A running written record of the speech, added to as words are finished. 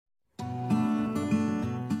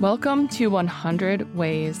Welcome to 100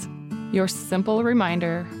 Ways, your simple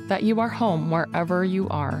reminder that you are home wherever you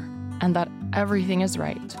are and that everything is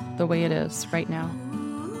right the way it is right now.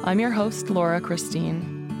 I'm your host, Laura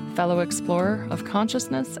Christine, fellow explorer of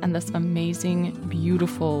consciousness and this amazing,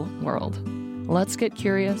 beautiful world. Let's get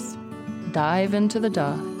curious, dive into the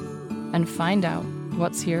duh, and find out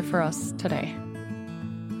what's here for us today.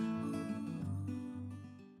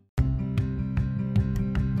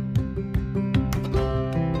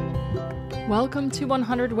 Welcome to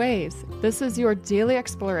 100 Ways. This is your daily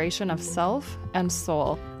exploration of self and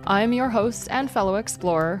soul. I'm your host and fellow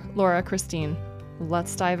explorer, Laura Christine.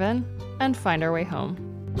 Let's dive in and find our way home.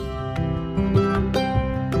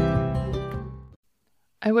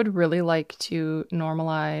 I would really like to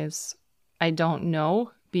normalize I don't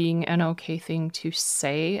know being an okay thing to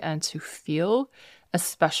say and to feel,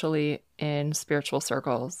 especially in spiritual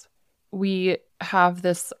circles. We have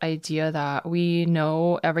this idea that we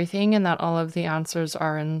know everything and that all of the answers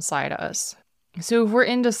are inside us. So if we're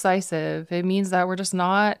indecisive, it means that we're just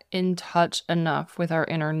not in touch enough with our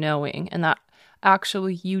inner knowing, and that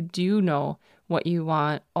actually you do know what you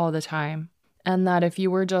want all the time. And that if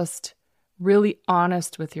you were just really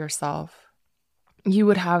honest with yourself, you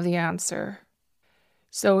would have the answer.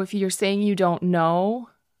 So if you're saying you don't know,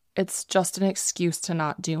 it's just an excuse to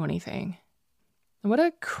not do anything. What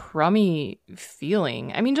a crummy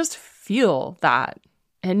feeling. I mean, just feel that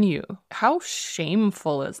in you. How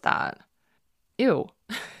shameful is that? Ew.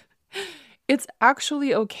 It's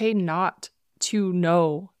actually okay not to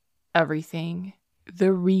know everything.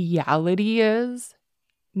 The reality is,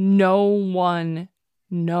 no one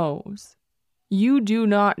knows. You do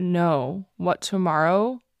not know what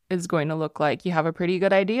tomorrow is going to look like. You have a pretty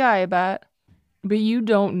good idea, I bet, but you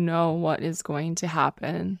don't know what is going to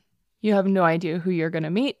happen. You have no idea who you're going to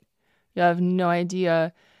meet. You have no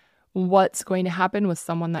idea what's going to happen with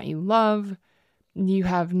someone that you love. You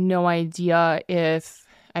have no idea if,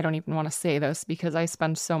 I don't even want to say this because I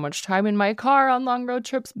spend so much time in my car on long road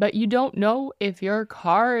trips, but you don't know if your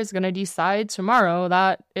car is going to decide tomorrow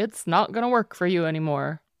that it's not going to work for you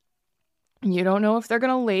anymore. You don't know if they're going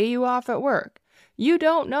to lay you off at work. You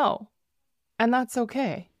don't know. And that's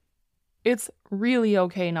okay. It's really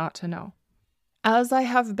okay not to know. As I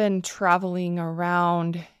have been traveling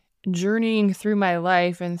around, journeying through my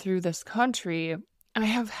life and through this country, I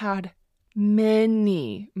have had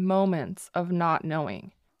many moments of not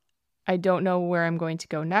knowing. I don't know where I'm going to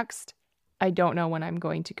go next. I don't know when I'm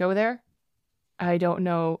going to go there. I don't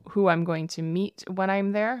know who I'm going to meet when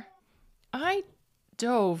I'm there. I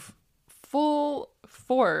dove full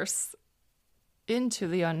force into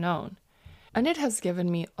the unknown, and it has given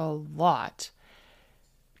me a lot.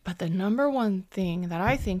 But the number one thing that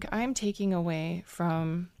I think I'm taking away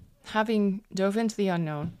from having dove into the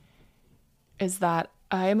unknown is that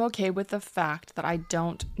I'm okay with the fact that I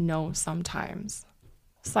don't know sometimes.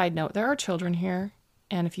 Side note, there are children here,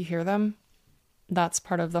 and if you hear them, that's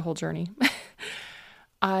part of the whole journey.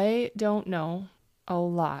 I don't know a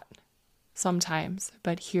lot sometimes,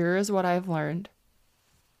 but here's what I've learned.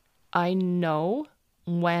 I know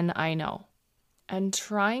when I know. And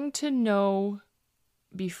trying to know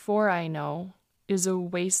before I know is a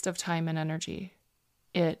waste of time and energy.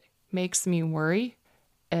 It makes me worry.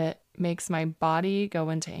 It makes my body go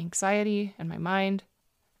into anxiety and my mind.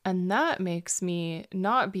 And that makes me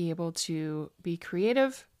not be able to be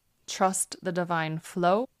creative, trust the divine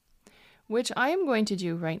flow, which I am going to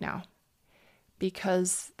do right now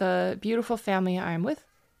because the beautiful family I'm with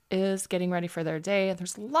is getting ready for their day and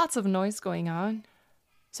there's lots of noise going on.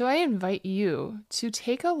 So I invite you to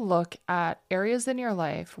take a look at areas in your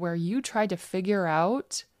life where you try to figure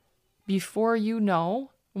out before you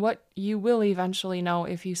know what you will eventually know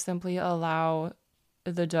if you simply allow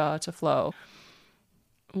the duh to flow.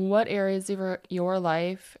 What areas of your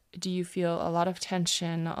life do you feel a lot of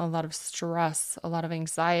tension, a lot of stress, a lot of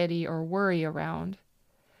anxiety or worry around?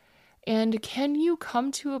 And can you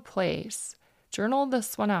come to a place, journal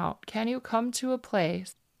this one out, can you come to a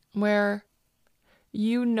place where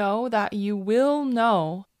you know that you will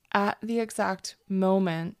know at the exact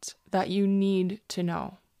moment that you need to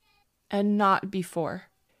know and not before?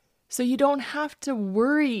 So you don't have to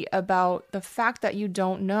worry about the fact that you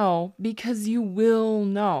don't know because you will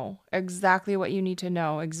know exactly what you need to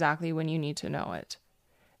know, exactly when you need to know it.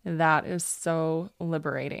 That is so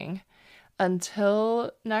liberating.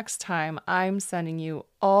 Until next time, I'm sending you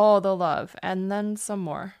all the love and then some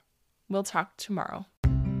more. We'll talk tomorrow.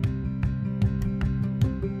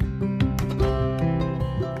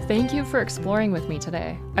 Thank you for exploring with me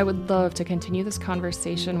today. I would love to continue this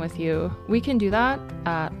conversation with you. We can do that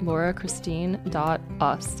at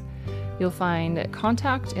laurachristine.us. You'll find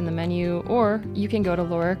contact in the menu, or you can go to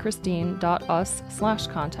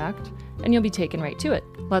laurachristine.us/contact and you'll be taken right to it.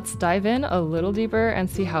 Let's dive in a little deeper and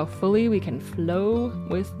see how fully we can flow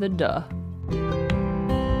with the duh.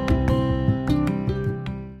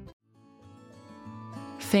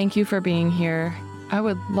 Thank you for being here. I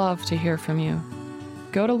would love to hear from you.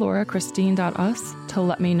 Go to laurachristine.us to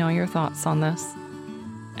let me know your thoughts on this.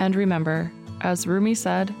 And remember, as Rumi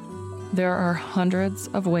said, there are hundreds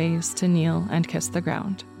of ways to kneel and kiss the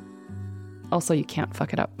ground. Also, you can't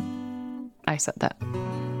fuck it up. I said that.